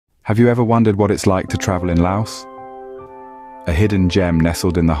Have you ever wondered what it's like to travel in Laos? A hidden gem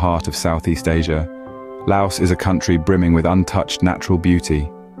nestled in the heart of Southeast Asia, Laos is a country brimming with untouched natural beauty.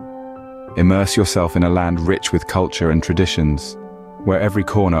 Immerse yourself in a land rich with culture and traditions, where every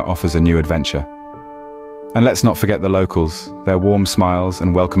corner offers a new adventure. And let's not forget the locals. Their warm smiles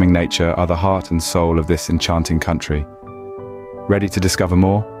and welcoming nature are the heart and soul of this enchanting country. Ready to discover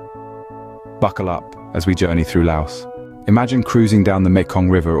more? Buckle up as we journey through Laos. Imagine cruising down the Mekong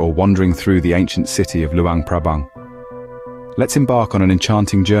River or wandering through the ancient city of Luang Prabang. Let's embark on an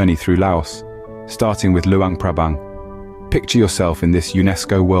enchanting journey through Laos, starting with Luang Prabang. Picture yourself in this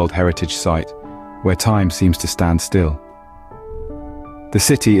UNESCO World Heritage Site, where time seems to stand still. The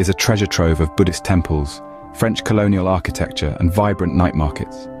city is a treasure trove of Buddhist temples, French colonial architecture, and vibrant night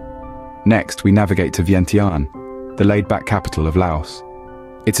markets. Next, we navigate to Vientiane, the laid-back capital of Laos.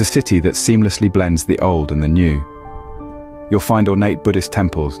 It's a city that seamlessly blends the old and the new. You'll find ornate Buddhist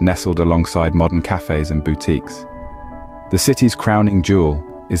temples nestled alongside modern cafes and boutiques. The city's crowning jewel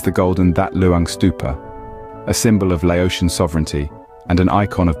is the golden That Luang Stupa, a symbol of Laotian sovereignty and an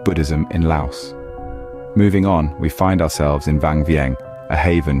icon of Buddhism in Laos. Moving on, we find ourselves in Vang Vieng, a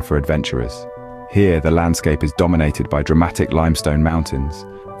haven for adventurers. Here, the landscape is dominated by dramatic limestone mountains,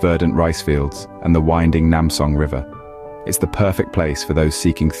 verdant rice fields, and the winding Nam Song River. It's the perfect place for those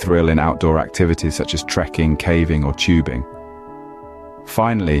seeking thrill in outdoor activities such as trekking, caving, or tubing.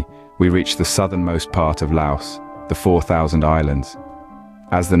 Finally, we reach the southernmost part of Laos, the 4,000 Islands.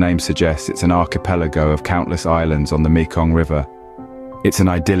 As the name suggests, it's an archipelago of countless islands on the Mekong River. It's an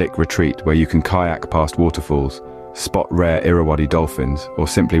idyllic retreat where you can kayak past waterfalls, spot rare Irrawaddy dolphins, or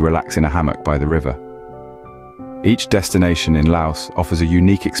simply relax in a hammock by the river. Each destination in Laos offers a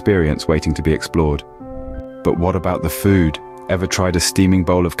unique experience waiting to be explored. But what about the food? Ever tried a steaming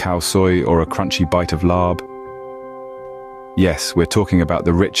bowl of khao soi or a crunchy bite of larb? Yes, we're talking about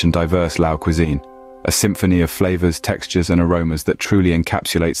the rich and diverse Lao cuisine, a symphony of flavors, textures, and aromas that truly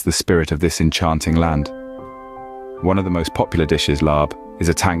encapsulates the spirit of this enchanting land. One of the most popular dishes, larb, is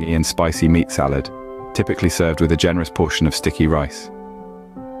a tangy and spicy meat salad, typically served with a generous portion of sticky rice.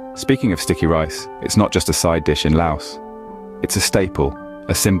 Speaking of sticky rice, it's not just a side dish in Laos. It's a staple,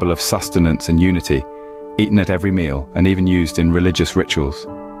 a symbol of sustenance and unity, eaten at every meal and even used in religious rituals.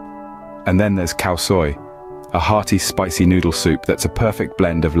 And then there's khao soi, a hearty, spicy noodle soup that's a perfect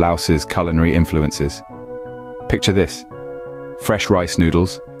blend of Laos's culinary influences. Picture this: fresh rice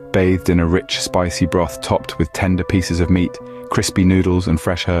noodles, bathed in a rich, spicy broth topped with tender pieces of meat, crispy noodles, and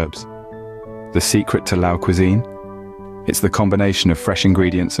fresh herbs. The secret to Lao cuisine? It's the combination of fresh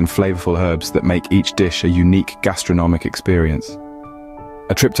ingredients and flavorful herbs that make each dish a unique gastronomic experience.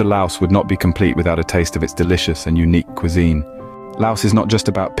 A trip to Laos would not be complete without a taste of its delicious and unique cuisine. Laos is not just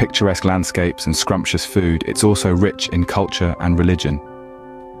about picturesque landscapes and scrumptious food, it's also rich in culture and religion.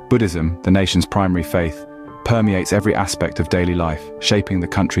 Buddhism, the nation's primary faith, permeates every aspect of daily life, shaping the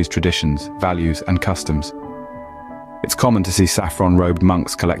country's traditions, values, and customs. It's common to see saffron-robed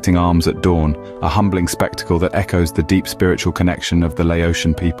monks collecting alms at dawn, a humbling spectacle that echoes the deep spiritual connection of the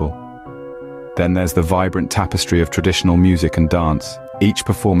Laotian people. Then there's the vibrant tapestry of traditional music and dance, each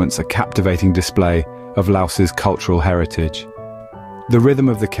performance a captivating display of Laos's cultural heritage. The rhythm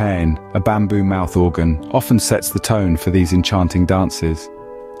of the khaen, a bamboo mouth organ, often sets the tone for these enchanting dances.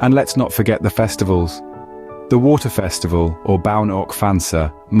 And let's not forget the festivals. The Water Festival, or Bao Nok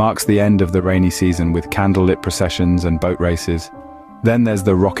Phansa, marks the end of the rainy season with candlelit processions and boat races. Then there's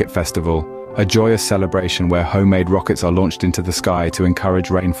the Rocket Festival, a joyous celebration where homemade rockets are launched into the sky to encourage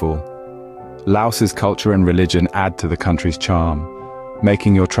rainfall. Laos's culture and religion add to the country's charm,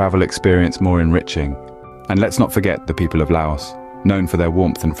 making your travel experience more enriching. And let's not forget the people of Laos, known for their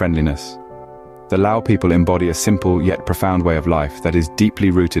warmth and friendliness. The Lao people embody a simple yet profound way of life that is deeply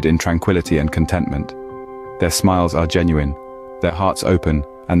rooted in tranquility and contentment. Their smiles are genuine, their hearts open,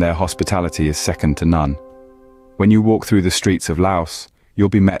 and their hospitality is second to none. When you walk through the streets of Laos, you'll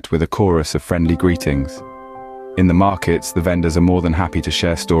be met with a chorus of friendly greetings. In the markets, the vendors are more than happy to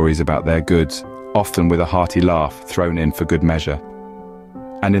share stories about their goods, often with a hearty laugh thrown in for good measure.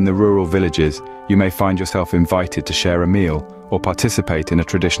 And in the rural villages, you may find yourself invited to share a meal or participate in a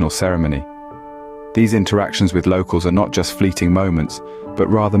traditional ceremony. These interactions with locals are not just fleeting moments,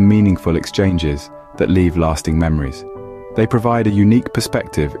 but rather meaningful exchanges that leave lasting memories. They provide a unique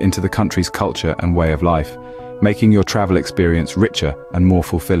perspective into the country's culture and way of life, making your travel experience richer and more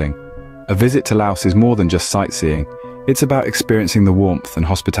fulfilling. A visit to Laos is more than just sightseeing, it's about experiencing the warmth and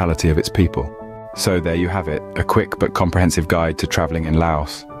hospitality of its people. So there you have it, a quick but comprehensive guide to traveling in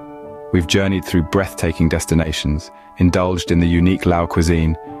Laos. We've journeyed through breathtaking destinations, indulged in the unique Lao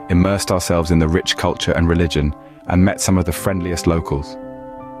cuisine, immersed ourselves in the rich culture and religion, and met some of the friendliest locals.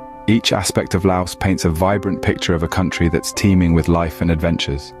 Each aspect of Laos paints a vibrant picture of a country that's teeming with life and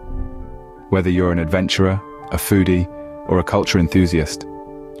adventures. Whether you're an adventurer, a foodie, or a culture enthusiast,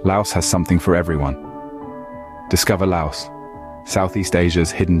 Laos has something for everyone. Discover Laos, Southeast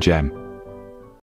Asia's hidden gem.